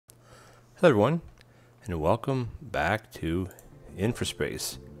Hello everyone, and welcome back to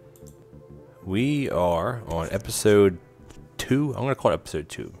InfraSpace. We are on episode 2. I'm going to call it episode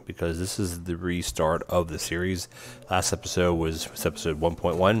 2 because this is the restart of the series. Last episode was episode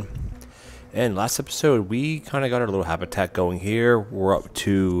 1.1. And last episode we kind of got our little habitat going here. We're up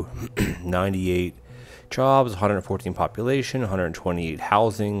to 98 jobs, 114 population, 128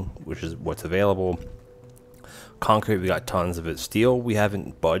 housing, which is what's available. Concrete, we got tons of it. Steel, we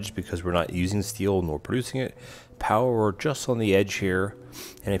haven't budged because we're not using steel nor producing it. Power, we're just on the edge here.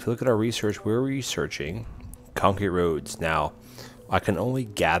 And if you look at our research, we're researching concrete roads. Now, I can only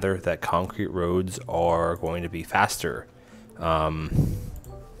gather that concrete roads are going to be faster. Now,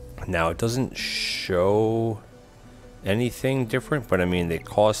 it doesn't show anything different, but I mean, they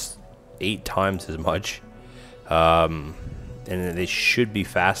cost 8 times as much. And they should be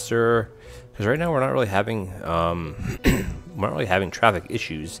faster. Because right now we're not really having traffic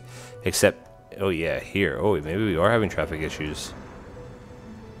issues, except maybe we are having traffic issues.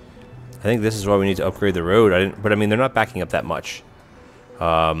 I think this is why we need to upgrade the road. But I mean they're not backing up that much,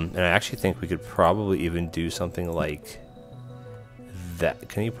 and I actually think we could probably even do something like that.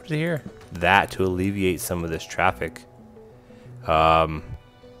 Can you put it here? That to alleviate some of this traffic. Because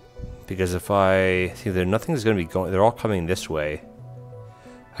if I see there, nothing's going to be going. They're all coming this way.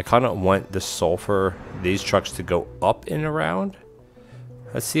 I kind of want the sulfur, these trucks to go up and around.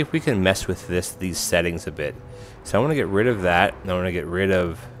 Let's see if we can mess with these settings a bit. So I want to get rid of that. And I want to get rid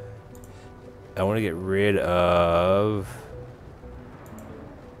of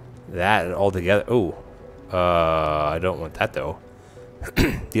that altogether. Oh, I don't want that though.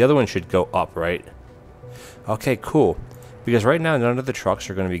 The other one should go up, right? Okay, cool. Because right now none of the trucks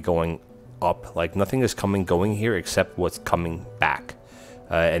are going to be going up. Like nothing is going here except what's coming back.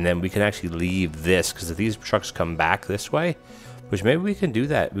 And then we can actually leave this, because if these trucks come back this way, which maybe we can do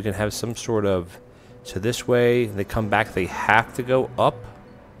that. We can have some sort of, so this way, they come back, they have to go up.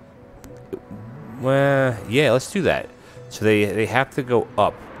 Well, yeah, let's do that. So they have to go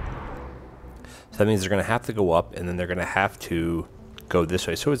up. So that means they're going to have to go up, and then they're going to have to go this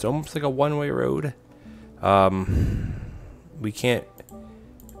way. So it's almost like a one-way road. We can't,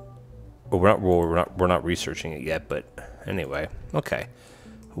 well, we're not researching it yet, but anyway, okay.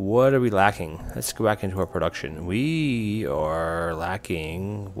 What are we lacking? Let's go back into our production. We are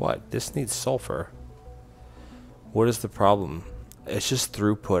lacking what? This needs sulfur. What is the problem? It's just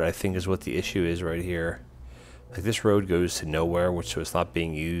throughput, I think, is what the issue is right here. Like this road goes to nowhere, so it's not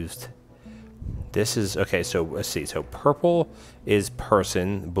being used. This is okay. So let's see. So purple is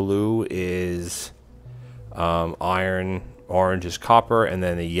person, blue is iron, orange is copper, and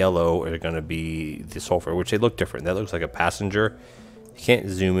then the yellow are going to be the sulfur, which they look different. That looks like a passenger. You can't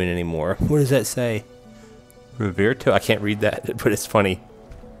zoom in anymore. What does that say? Roberto? I can't read that, but it's funny.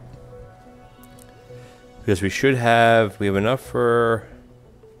 Because we have enough for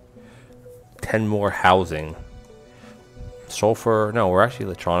 10 more housing. Sulfur, no, we're actually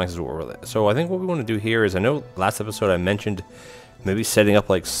electronics is what we're, so I think what we want to do here is, I know last episode I mentioned maybe setting up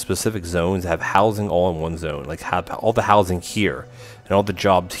like specific zones, have housing all in one zone, like have all the housing here and all the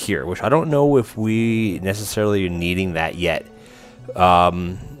jobs here, which I don't know if we necessarily are needing that yet.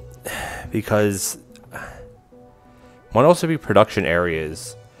 Because might also be production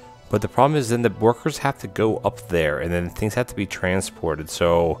areas, but the problem is then the workers have to go up there and then things have to be transported.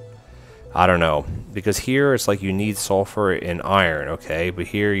 So I don't know, because here it's like you need sulfur and iron, okay, but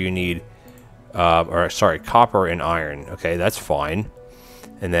here you need copper and iron, okay, that's fine.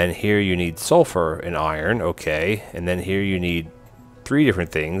 And then here you need sulfur and iron, okay, and then here you need 3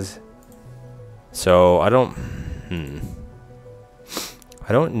 different things. So I don't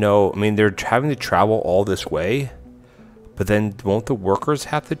know. I mean, they're having to travel all this way, but then won't the workers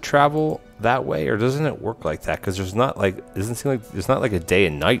have to travel that way, or doesn't it work like that? Because there's not like, it doesn't seem like there's not like a day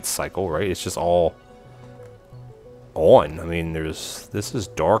and night cycle, right? It's just all on. I mean, this is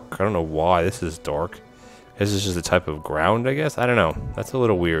dark. I don't know why this is dark. This is just a type of ground, I guess. I don't know. That's a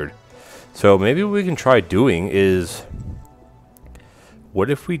little weird. So maybe what we can try doing is, what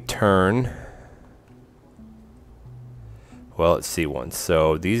if we turn, well, let's see once.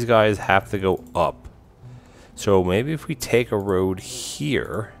 So these guys have to go up. So maybe if we take a road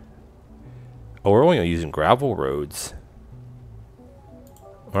here. Oh, we're only using gravel roads.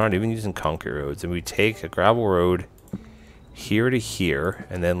 We're not even using concrete roads. And we take a gravel road here to here,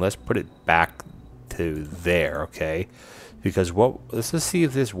 and then let's put it back to there, okay? Because let's just see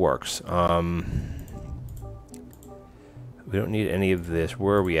if this works. We don't need any of this.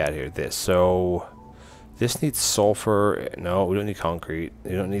 Where are we at here? This. So this needs sulfur. No, we don't need concrete.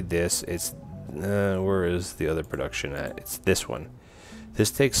 We don't need this. It's where is the other production at? It's this one.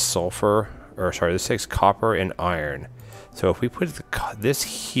 This takes sulfur, or sorry, this takes copper and iron. So if we put this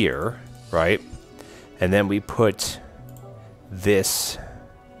here, right, and then we put this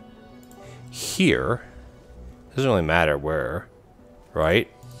here, doesn't really matter where, right?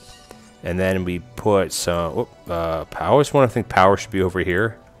 And then we put some, I always want to think power should be over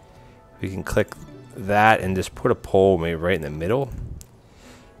here. We can click that and just put a pole maybe right in the middle.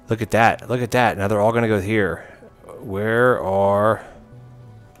 Look at that, look at that. Now they're all going to go here. Where are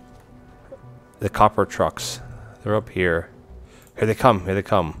the copper trucks? They're up here. Here they come, here they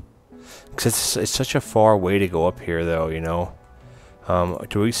come. Because it's such a far way to go up here though, you know.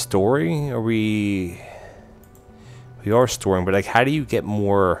 Do we storing? Are we are storing, but like how do you get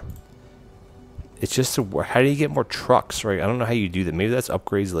more? It's just how do you get more trucks, right? I don't know how you do that. Maybe that's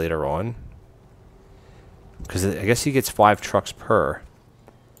upgrades later on. Because I guess he gets 5 trucks per.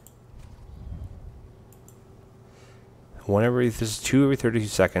 This is 2 every 32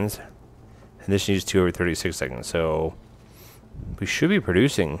 seconds. And this needs 2 every 36 seconds. So we should be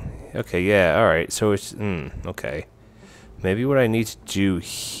producing. Okay, yeah, alright. So it's, okay. Maybe what I need to do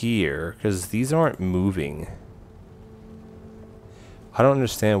here, because these aren't moving. I don't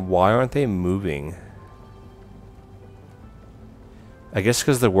understand, why aren't they moving? I guess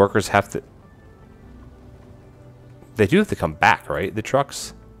because the workers have to... They do have to come back, right? The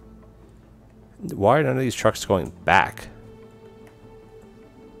trucks? Why are none of these trucks going back?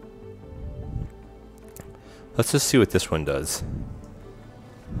 Let's just see what this one does.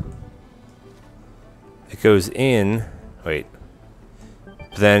 It goes in... Wait.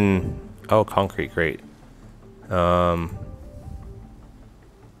 Then... Oh, concrete, great.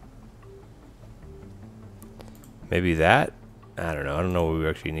 Maybe that? I don't know. I don't know what we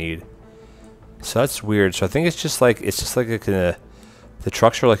actually need. So that's weird. So I think it's just like the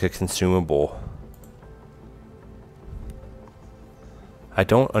trucks are like a consumable. I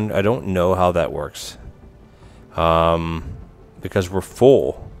don't know how that works. Because we're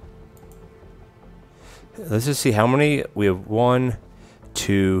full. Let's just see how many we have. 1,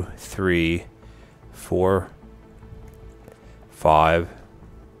 2, 3, 4, 5,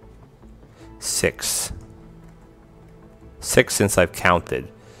 6. 6 since I've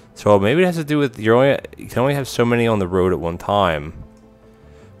counted. So maybe it has to do with you can only have so many on the road at one time,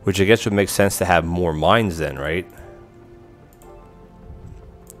 which I guess would make sense to have more mines then, right?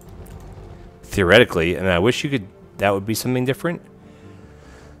 Theoretically, and I wish you could. That would be something different.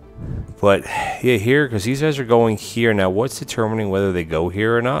 But yeah, here, because these guys are going here now. What's determining whether they go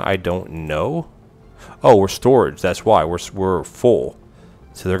here or not? I don't know. Oh, we're storage. That's why we're full.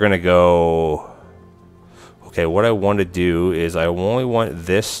 So they're gonna go. Okay, what I want to do is I only want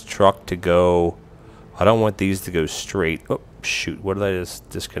this truck to go. I don't want these to go straight. Oh, shoot. What did I just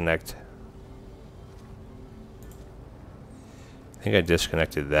disconnect? I think I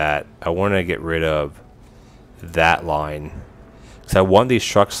disconnected that. I want to get rid of that line. Because I want these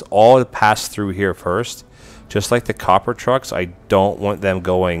trucks all to pass through here first. Just like the copper trucks, I don't want them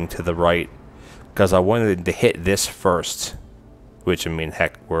going to the right. Because I wanted to hit this first. Which, I mean,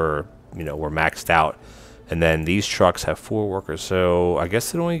 heck, we're maxed out. And then these trucks have 4 workers, so I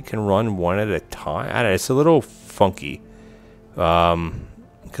guess it only can run 1 at a time. I don't know, it's a little funky.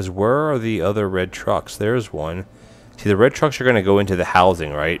 Because where are the other red trucks? There's one. See, the red trucks are going to go into the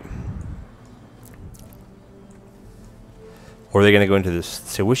housing, right? Or are they going to go into this?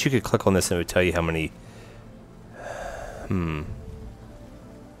 So I wish you could click on this and it would tell you how many.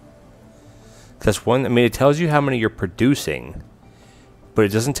 That's one. I mean, it tells you how many you're producing. But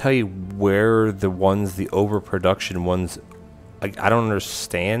it doesn't tell you where the overproduction ones... Like, I don't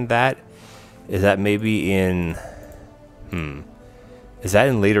understand that. Is that maybe in... Is that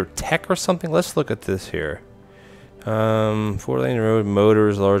in later tech or something? Let's look at this here. 4-lane road,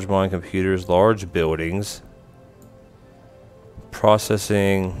 motors, large mine computers, large buildings.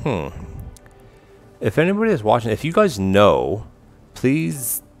 Processing... If anybody is watching, if you guys know,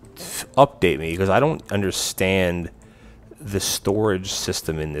 please update me. Because I don't understand... the storage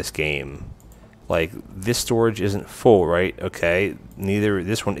system in this game. Like, this storage isn't full, right? Okay, neither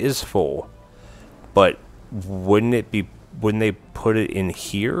this one is full, but wouldn't they put it in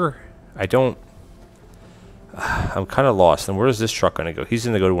here? I'm kind of lost. And where is this truck gonna go? He's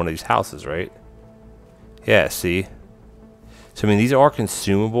gonna go to one of these houses, right? Yeah, see. So I mean, these are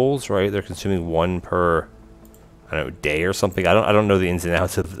consumables, right? They're consuming 1 per, I don't know, day or something. I don't know the ins and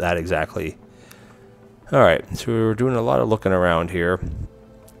outs of that exactly. Alright, so we're doing a lot of looking around here.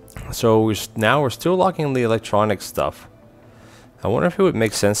 So now we're still locking the electronic stuff. I wonder if it would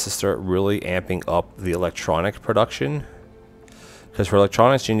make sense to start really amping up the electronic production. Because for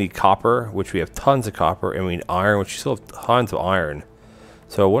electronics you need copper, which we have tons of copper, and we need iron, which we still have tons of iron.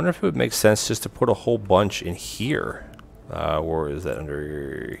 So I wonder if it would make sense just to put a whole bunch in here. Or is that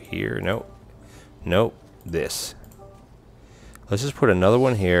under here? Nope. Nope. This. Let's just put another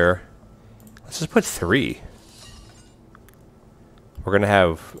one here. Let's just put 3. We're going to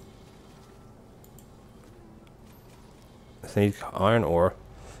have... I need iron ore.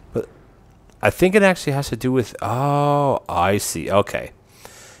 But I think it actually has to do with... Oh, I see. Okay.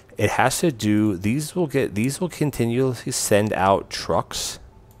 It has to do... These will continuously send out trucks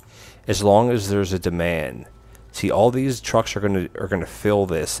as long as there's a demand. See, all these trucks are gonna fill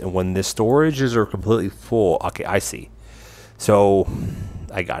this, and when the storages are completely full, okay, I see. So,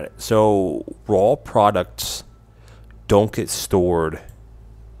 I got it. So, raw products don't get stored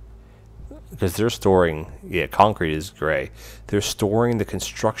because they're storing. Yeah, concrete is gray. They're storing the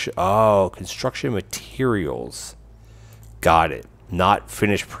construction. Oh, construction materials. Got it. Not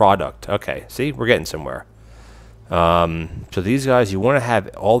finished product. Okay, see, we're getting somewhere. So these guys, you want to have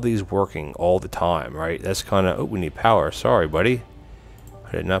all these working all the time, right? That's kind of... Oh, we need power. Sorry, buddy.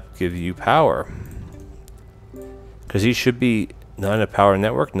 I did not give you power. Because these should be not in a power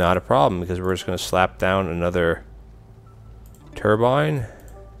network. Not a problem, because we're just going to slap down another turbine.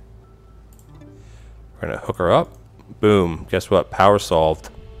 We're going to hook her up. Boom. Guess what? Power solved.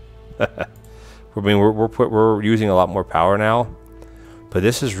 I mean, we're using a lot more power now. But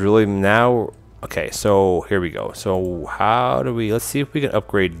this is really now... Okay, so here we go. So how do we... Let's see if we can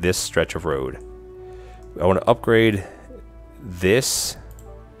upgrade this stretch of road. I want to upgrade this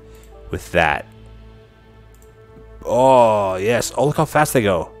with that. Oh, yes. Oh, look how fast they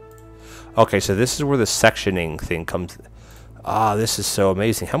go. Okay, so this is where the sectioning thing comes... Ah, this is so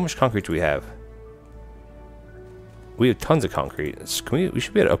amazing. How much concrete do we have? We have tons of concrete. We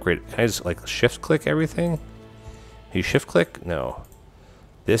should be able to upgrade... Can I just, like, shift-click everything? Can you shift-click? No.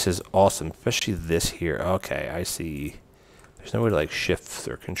 This is awesome, especially this here. Okay, I see. There's no way to like shift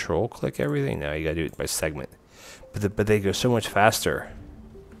or control click everything. Now you gotta do it by segment. But they go so much faster.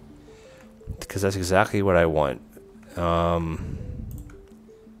 Because that's exactly what I want. I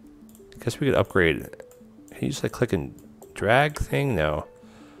guess we could upgrade. Can you just like click and drag thing? No.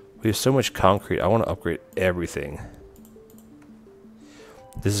 We have so much concrete. I want to upgrade everything.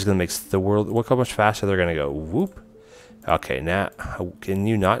 This is gonna make the world... Look how much faster they're gonna go. Whoop. Okay, now can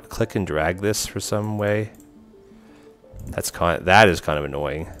you not click and drag this for some way? That is kind of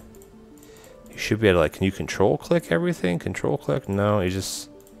annoying. You should be able to like, can you control click everything? Control click? No, you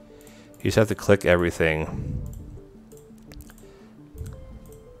just have to click everything.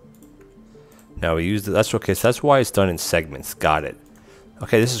 Now we use that's okay. So that's why it's done in segments. Got it.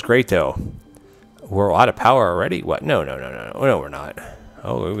 Okay, this is great though. We're out of power already. What? No, we're not.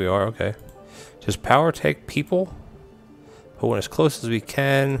 Oh, here we are. Okay, just power take people. Put one as close as we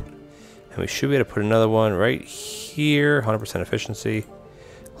can, and we should be able to put another one right here. 100% efficiency.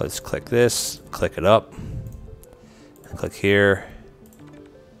 Let's click this, click it up, and click here.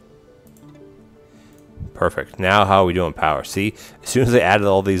 Perfect. Now how are we doing power? See, as soon as they added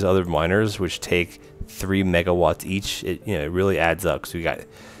all these other miners, which take 3 megawatts each, it really adds up. So we got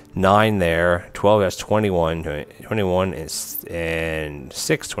 9 there, 12, that's 21, 21 and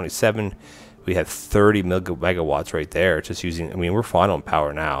 6, 27. We have 30 megawatts right there, just using... I mean, we're fine on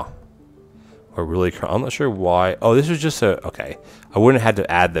power now. We're really... I'm not sure why... Oh, this was just a... Okay. I wouldn't have had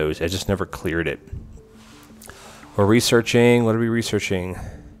to add those. I just never cleared it. We're researching. What are we researching?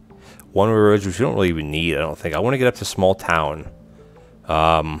 One-way roads, which we don't really even need, I don't think. I want to get up to small town.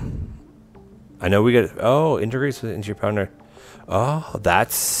 I know we get... Oh, integrates into your power. Oh,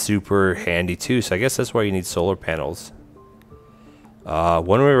 that's super handy, too. So I guess that's why you need solar panels.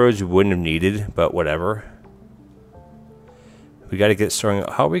 One-way roads you wouldn't have needed, but whatever. We got to get started.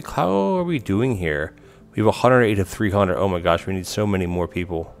 How are we doing here? We have 108 of 300. Oh my gosh, we need so many more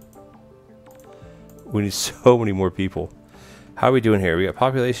people. We need so many more people. How are we doing here? We got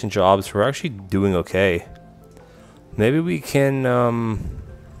population, jobs. We're actually doing okay. Maybe we can...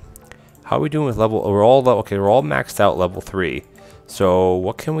 how are we doing with level... We're all okay. We're all maxed out level 3. So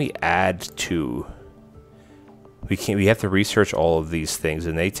what can we add to... We have to research all of these things,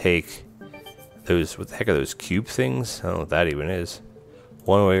 and they take those... What the heck are those cube things? I don't know what that even is.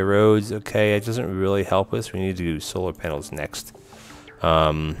 One-way roads. Okay, it doesn't really help us. We need to do solar panels next.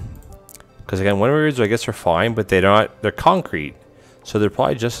 Because again, one-way roads I guess are fine, but they're concrete, so they're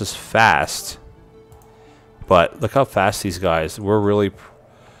probably just as fast. But look how fast these guys. We're really...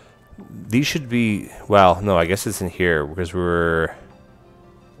 These should be... Well, no, I guess it's in here because we're...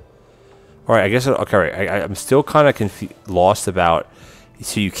 Alright, I guess... Okay, right. I'm still kind of lost about...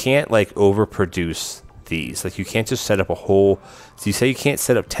 So you can't, like, overproduce these. Like, you can't just set up a whole... So you say you can't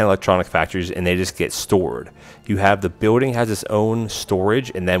set up 10 electronic factories and they just get stored. You have the building has its own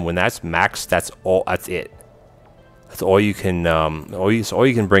storage, and then when that's maxed, that's it. That's all you can all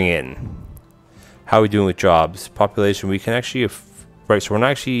you can bring in. How are we doing with jobs? Population, we can actually right, so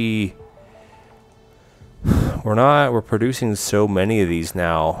we're producing so many of these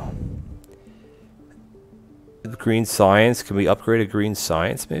now. Green science, can we upgrade a green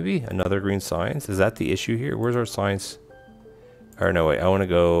science maybe? Another green science? Is that the issue here? Where's our science? Or no, wait, I want to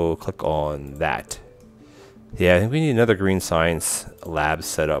go click on that. Yeah, I think we need another green science lab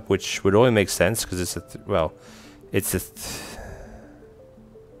set up, which would only make sense because it's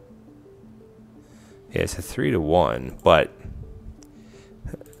it's a 3-to-1, but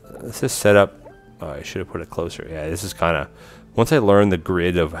let's just set up. Oh, I should have put it closer. Yeah, this is kind of, once I learn the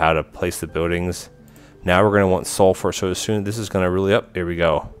grid of how to place the buildings, now we're going to want sulfur. So as soon this is going to really up, here we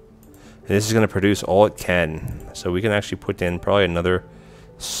go. And this is going to produce all it can. So we can actually put in probably another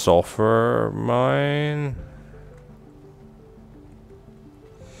sulfur mine.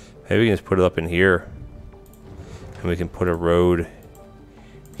 Maybe we can just put it up in here. And we can put a road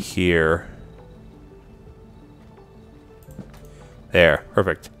here. There,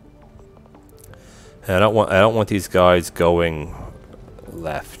 perfect. And I don't want these guys going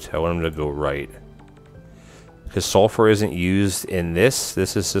left. I want them to go right. Because sulfur isn't used in this.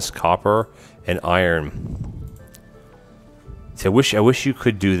 This is just copper and iron. So I wish you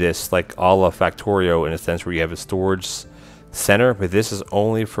could do this like a la Factorio in a sense where you have a storage center, but this is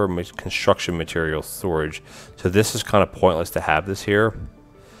only for construction material storage. So this is kind of pointless to have this here.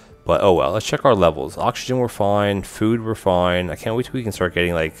 But oh well, let's check our levels. Oxygen we're fine, food we're fine. I can't wait till we can start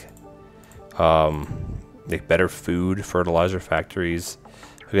getting like better food, fertilizer factories.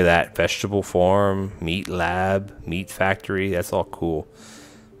 Look at that, vegetable farm, meat lab, meat factory. That's all cool.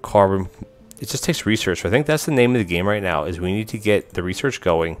 Carbon. It just takes research. I think that's the name of the game right now. Is we need to get the research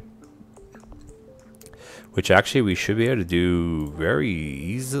going, which actually we should be able to do very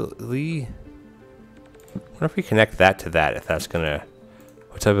easily. I wonder if we connect that to that. If that's gonna,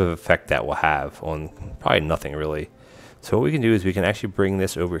 what type of effect that will have on probably nothing really. So what we can do is we can actually bring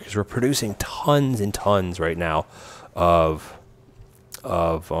this over because we're producing tons and tons right now of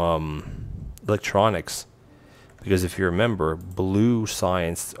electronics. Because if you remember, blue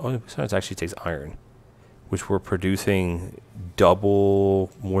science actually takes iron, which we're producing more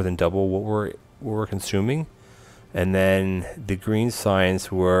than double what we're consuming. And then the green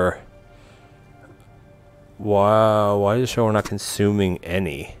science why does it show we're not consuming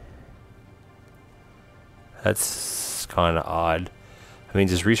any? That's kind of odd. I mean,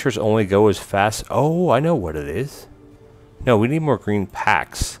 does research only go as fast? Oh, I know what it is. No, we need more green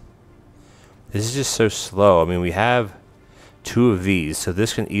packs. This is just so slow. I mean, we have 2 of these, so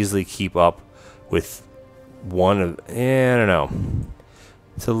this can easily keep up with one of... I don't know.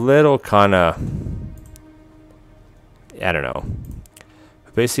 It's a little kind of... I don't know.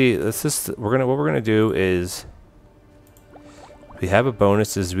 Basically, what we're gonna do is... We have a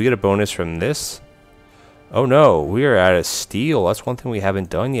bonus. We get a bonus from this. Oh no, we are out of steel. That's one thing we haven't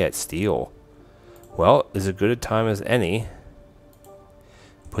done yet, steel. Well, is as good a time as any.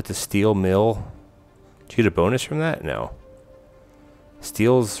 Put the steel mill. Do you get a bonus from that? No.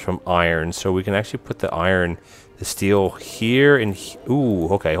 Steel's from iron, so we can actually put the steel here and ooh,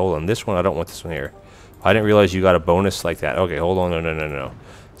 okay, hold on. This one, I don't want this one here. I didn't realize you got a bonus like that. Okay, hold on, no.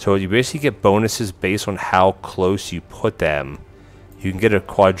 So you basically get bonuses based on how close you put them. You can get a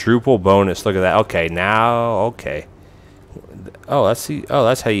quadruple bonus. Look at that. Okay, now, okay. Oh,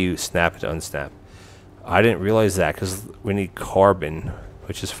 that's how you snap it to unsnap. I didn't realize that because we need carbon,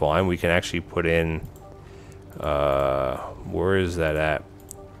 which is fine. We can actually put in, where is that at?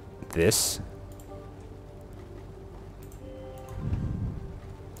 This.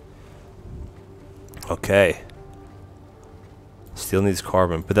 Okay. Still needs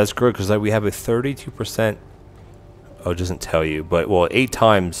carbon, but that's good because we have a 32%. Oh, it doesn't tell you, but well, 8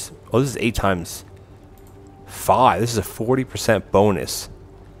 times. Oh, this is 8 times 5. This is a 40% bonus.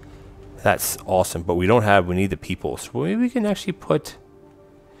 That's awesome, but we need the people. So maybe we can actually put...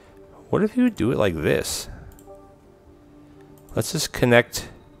 What if you would do it like this? Let's just connect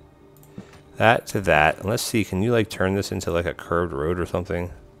that to that. And let's see, can you like turn this into like a curved road or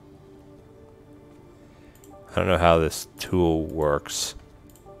something? I don't know how this tool works.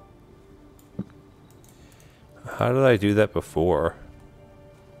 How did I do that before?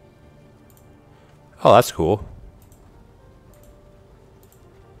 Oh, that's cool.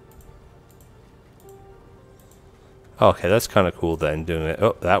 Okay, that's kind of cool then, doing it.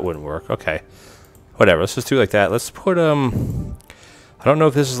 Oh, that wouldn't work. Okay. Whatever, let's just do it like that. Let's put, I don't know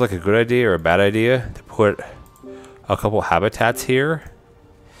if this is like a good idea or a bad idea to put a couple habitats here,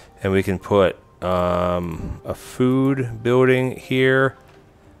 and we can put a food building here.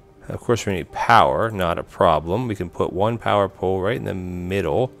 Of course, we need power, not a problem. We can put one power pole right in the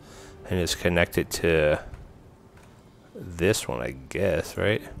middle and just connect it to this one, I guess,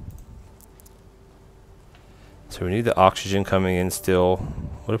 right? So we need the oxygen coming in still.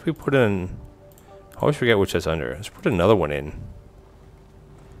 What if we put in... I always forget which that's under. Let's put another one in.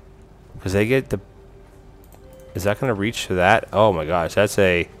 Because they get the... Is that going to reach to that? Oh my gosh, that's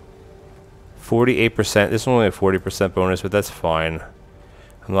a 48%. This is only a 40% bonus, but that's fine.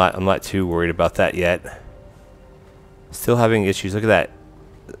 I'm not too worried about that yet. Still having issues. Look at that.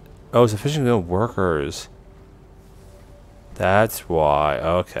 Oh, it's efficient workers. That's why.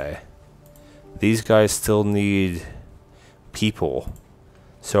 Okay. These guys still need people.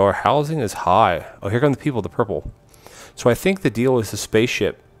 So our housing is high. Oh, here come the people, the purple. So I think the deal is the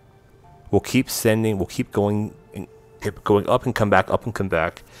spaceship will keep sending, will keep going up and come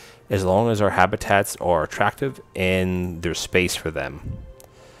back, as long as our habitats are attractive and there's space for them.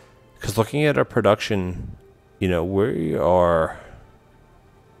 Because looking at our production, you know, we are...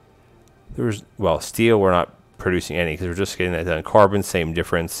 Well, steel, we're not producing any because we're just getting that done. Carbon, same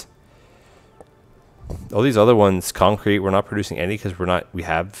difference. All these other ones, concrete, we're not producing any because we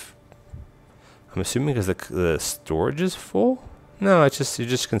have... I'm assuming because the storage is full? No, it's just, you're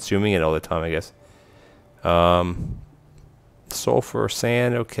just consuming it all the time, I guess. Sulfur,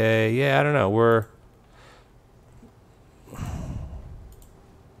 sand, okay. Yeah, I don't know.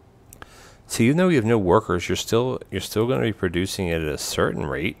 So even though we have no workers, you're still going to be producing it at a certain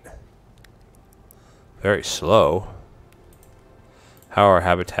rate. Very slow. How are our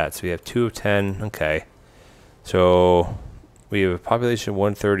habitats? We have 2 of 10. Okay. So we have a population of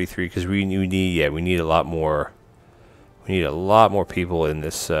 133 because we need a lot more. We need a lot more people in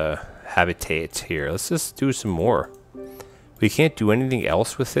this habitat here. Let's just do some more. We can't do anything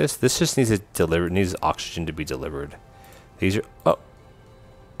else with this. This just needs needs oxygen to be delivered. These are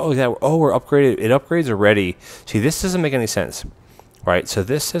we're upgraded. It upgrades already. See, this doesn't make any sense, right? So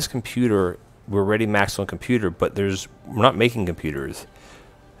this says computer. We're already maxed on computer, but we're not making computers.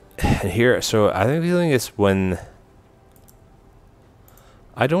 And here, so I think the feeling is when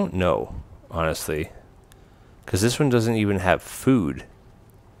I don't know, honestly, because this one doesn't even have food.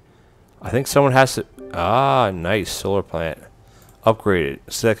 I think someone has to. Ah, nice solar plant, upgraded.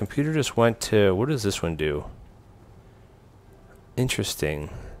 So that computer just went to. What does this one do? Interesting.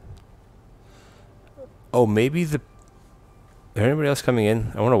 Oh, maybe is there anybody else coming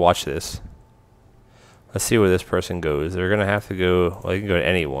in? I want to watch this. Let's see where this person goes. They're going to have to go... Well, you can go to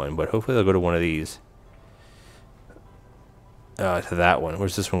anyone, but hopefully they'll go to one of these. To that one.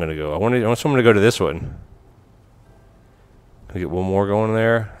 Where's this one going to go? I want someone to go to this one. Can we get one more going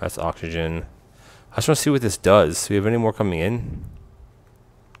there? That's oxygen. I just want to see what this does. Do we have any more coming in?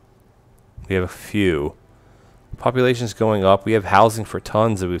 We have a few. Population's going up. We have housing for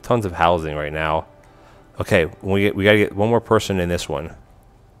tons. We have tons of housing right now. Okay, we got to get one more person in this one.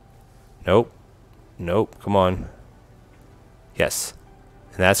 Nope. Nope. Come on. Yes.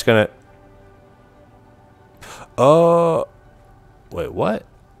 And that's gonna... Oh. Wait, what?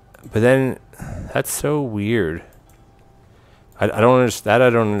 But then... That's so weird. I don't understand. I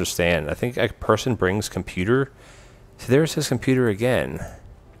don't understand. I think a person brings computer. So there it says computer again.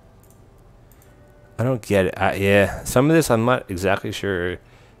 I don't get it. Yeah. Some of this I'm not exactly sure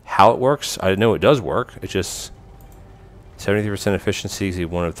how it works. I know it does work. It's just 73% efficiency,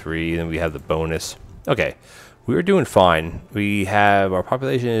 1 of 3, and then we have the bonus. Okay, we're doing fine. We have our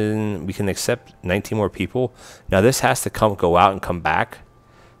population. We can accept 19 more people. Now this has to go out and come back.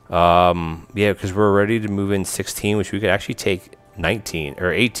 Yeah, because we're ready to move in 16, which we could actually take 19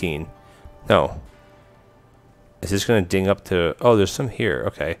 or 18. No. Is this going to ding up to? Oh, there's some here.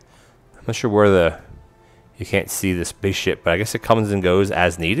 Okay, I'm not sure where you can't see the spaceship, but I guess it comes and goes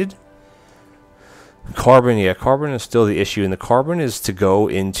as needed. Carbon, yeah, carbon is still the issue, and the carbon is to go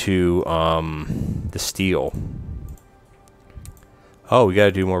into the steel. Oh, we got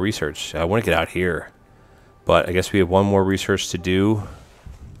to do more research. I want to get out here, but I guess we have one more research to do.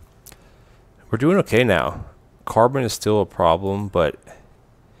 We're doing okay now. Carbon is still a problem, but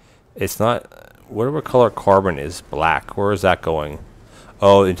it's not. Whatever color carbon is, black. Where is that going?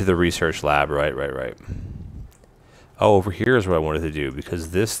 Oh, into the research lab. Right. Oh, over here is what I wanted to do, because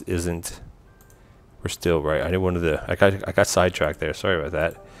this isn't... We're still right. I got sidetracked there. Sorry about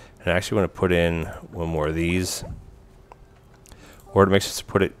that. And I actually want to put in one more of these. Or it makes us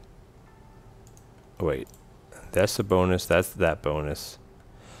put it... Oh, wait. That's the bonus. That's that bonus.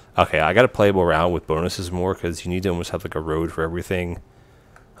 Okay, I got to play around with bonuses more, because you need to almost have like a road for everything.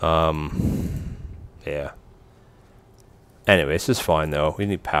 Yeah. Anyway, this is fine though. We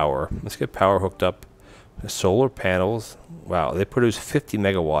need power. Let's get power hooked up. Solar panels. Wow, they produce 50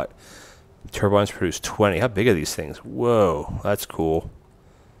 megawatt. Turbines produce 20. How big are these things? Whoa, that's cool.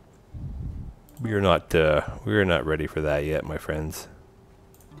 We are not ready for that yet, my friends.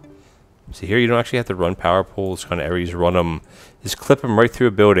 See here, you don't actually have to run power poles. Kind of areas run them. Just clip them right through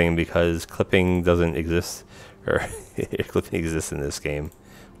a building because clipping doesn't exist, or clipping exists in this game.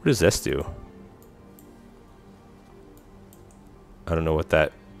 What does this do? I don't know what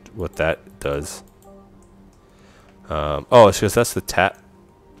that does. Oh, it's because that's the tap.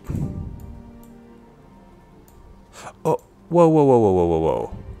 Oh, whoa, whoa, whoa, whoa, whoa, whoa,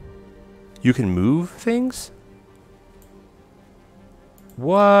 whoa. You can move things?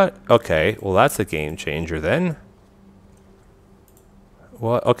 What? Okay, well that's a game changer then.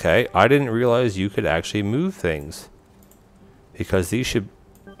 What? Okay, I didn't realize you could actually move things. Because these should...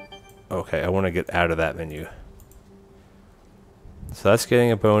 Okay, I want to get out of that menu. So that's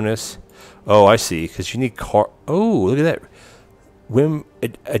getting a bonus. Oh, I see. Because you need car... Oh, look at that.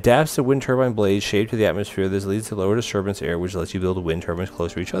 It adapts the wind turbine blades shaped to the atmosphere. This leads to lower disturbance air, which lets you build wind turbines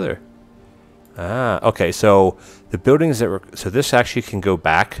closer to each other. Ah, okay. So the buildings that were... So this actually can go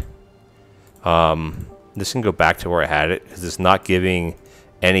back. This can go back to where I had it. Because it's not giving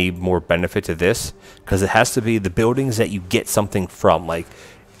any more benefit to this. Because it has to be the buildings that you get something from. Like...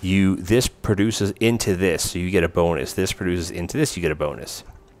 this produces into this, so you get a bonus. This produces into this, you get a bonus.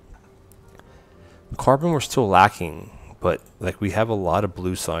 Carbon we're still lacking, but like we have a lot of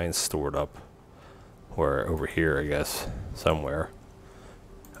blue science stored up. Or over here, I guess, somewhere.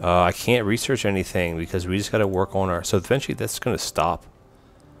 I can't research anything because we just got to work on our... So eventually that's going to stop.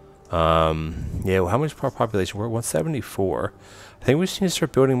 Yeah, well, how much per population? We're at 174. I think we just need to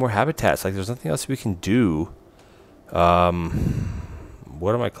start building more habitats. Like there's nothing else we can do.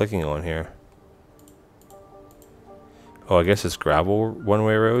 What am I clicking on here? Oh, I guess it's gravel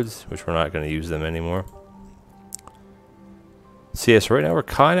one-way roads, which we're not going to use them anymore. So, yes, right now we're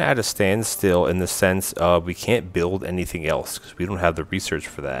kind of at a standstill in the sense of we can't build anything else because we don't have the research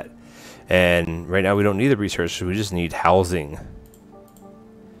for that. And right now we don't need the research, so we just need housing.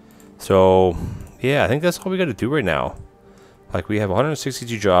 So, yeah, I think that's all we got to do right now. Like, we have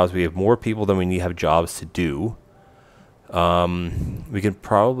 162 jobs. We have more people than we need to have jobs to do. We could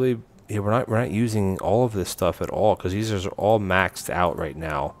probably... Yeah, we're not using all of this stuff at all because these are all maxed out right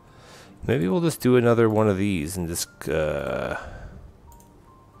now. Maybe we'll just do another one of these and just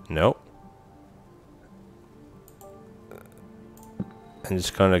nope. And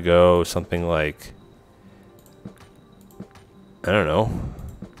just kind of go something like, I don't know.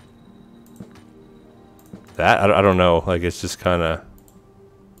 That I don't know. Like it's just kind of.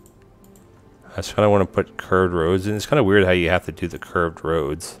 I just kind of want to put curved roads in. It's kind of weird how you have to do the curved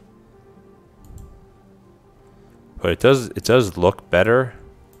roads. But it does look better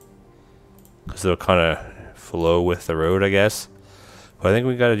because they'll kind of flow with the road, I guess. What I think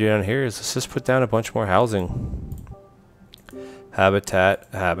we got to do down here is let's just put down a bunch more housing. Habitat.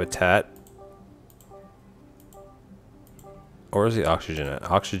 Or is the oxygen at?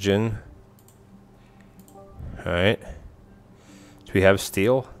 Oxygen. Alright. Do we have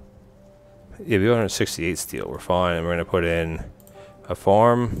steel? Yeah, we have 168 steel. We're fine. And we're going to put in a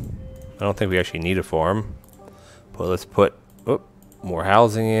farm. I don't think we actually need a farm. But let's put more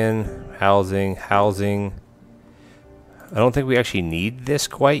housing in. Housing. I don't think we actually need this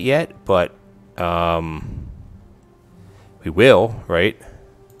quite yet, but we will, right?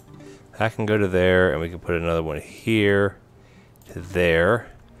 That can go to there, and we can put another one here to there.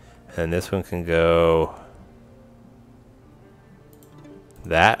 And this one can go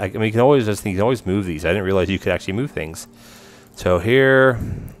that. I mean, you can always move these. I didn't realize you could actually move things. So here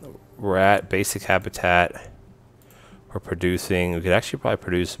we're at basic habitat. We're producing. We could actually probably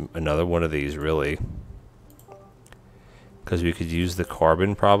produce another one of these, really, because we could use the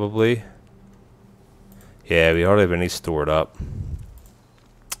carbon probably. Yeah, we hardly have any stored up.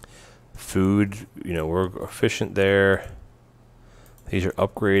 Food, you know, we're efficient there. These are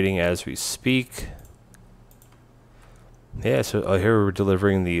upgrading as we speak. Yeah, so here we're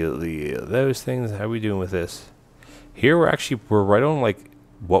delivering those things. How are we doing with this? Here we're right on like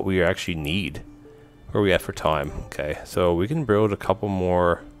what we actually need. Where are we at for time? Okay, so we can build a couple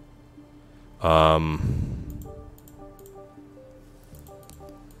more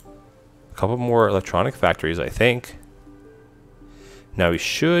electronic factories, I think. Now we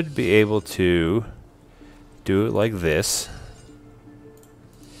should be able to do it like this.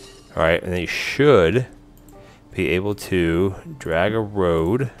 Alright, and then you should be able to drag a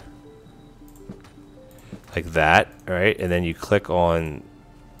road like that, right? And then you click on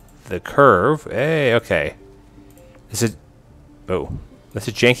the curve. Hey, okay. Is it? Oh, that's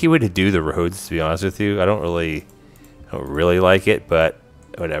a janky way to do the roads. To be honest with you, I don't really like it, but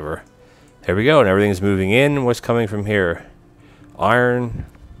whatever. There we go, and everything's moving in. What's coming from here? Iron.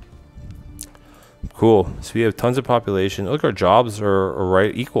 Cool. So we have tons of population. Look, our jobs are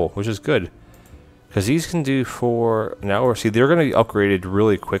right equal, which is good. Because these can do 4 now. Or see, they're going to be upgraded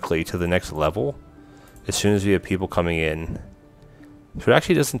really quickly to the next level as soon as we have people coming in. So it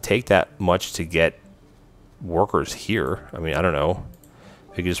actually doesn't take that much to get workers here. I mean, I don't know.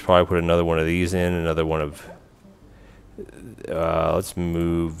 We could just probably put another one of these in, another one of... let's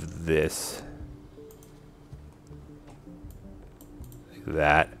move this. Like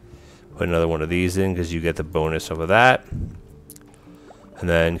that. Put another one of these in because you get the bonus of that. And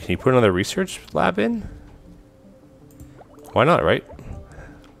then, can you put another research lab in? Why not, right?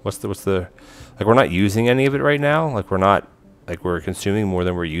 What's the, like, we're not using any of it right now. Like, we're consuming more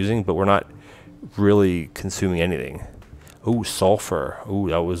than we're using, but we're not really consuming anything. Ooh, sulfur. Ooh,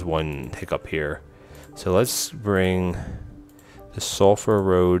 that was one hiccup here. So let's bring the sulfur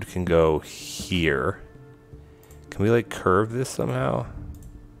road can go here. Can we like curve this somehow?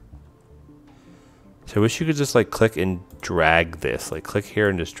 So I wish you could just like click and drag this. Like click here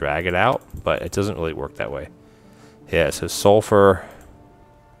and just drag it out, but it doesn't really work that way. Yeah, so sulfur.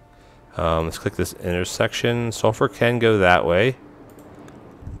 Let's click this intersection. Sulfur can go that way.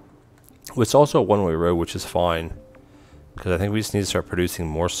 It's also a one-way road, which is fine. Because I think we just need to start producing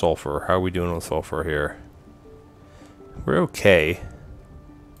more sulfur. How are we doing with sulfur here? We're okay.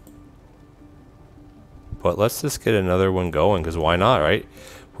 But let's just get another one going, because why not, right?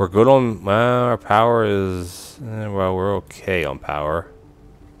 We're good on... our power is... well, we're okay on power.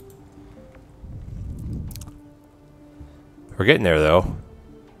 We're getting there, though.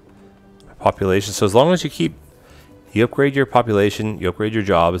 Population. So as long as you upgrade your population, you upgrade your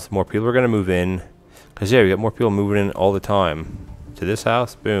jobs, more people are going to move in. Because, yeah, we got more people moving in all the time. To this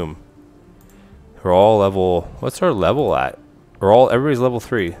house, boom. We're all level... what's our level at? Everybody's level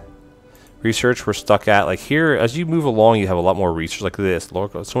 3. Research, we're stuck at. Like here, as you move along, you have a lot more research. Like this.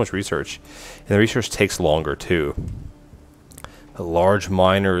 Look, so much research. And the research takes longer, too. Large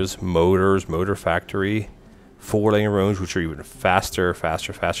miners, motors, motor factory. 4-lane roads, which are even faster.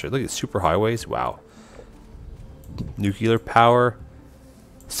 Look at super highways. Wow. Nuclear power.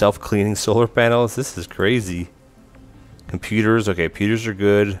 Self-cleaning solar panels. This is crazy. Computers. Okay, computers are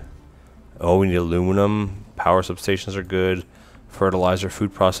good. Oh, we need aluminum. Power substations are good. Fertilizer,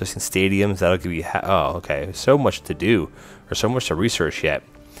 food processing, stadiums. That'll give you... oh, okay. So much to do. Or so much to research yet.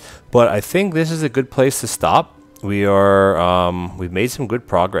 But I think this is a good place to stop. We've made some good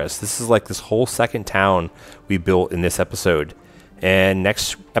progress. This is like this whole second town we built in this episode. And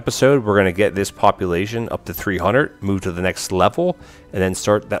next episode, we're going to get this population up to 300, move to the next level, and then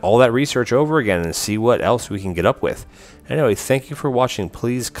start all that research over again and see what else we can get up with. Anyway, thank you for watching.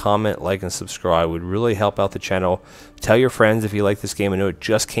 Please comment, like, and subscribe. It would really help out the channel. Tell your friends if you like this game. I know it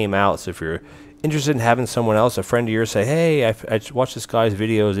just came out, so if you're interested in having someone else, a friend of yours, say, hey, I watched this guy's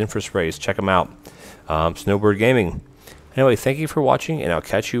videos, InfraSpace. Check him out. Snowbird Gaming. Anyway, thank you for watching, and I'll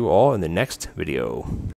catch you all in the next video.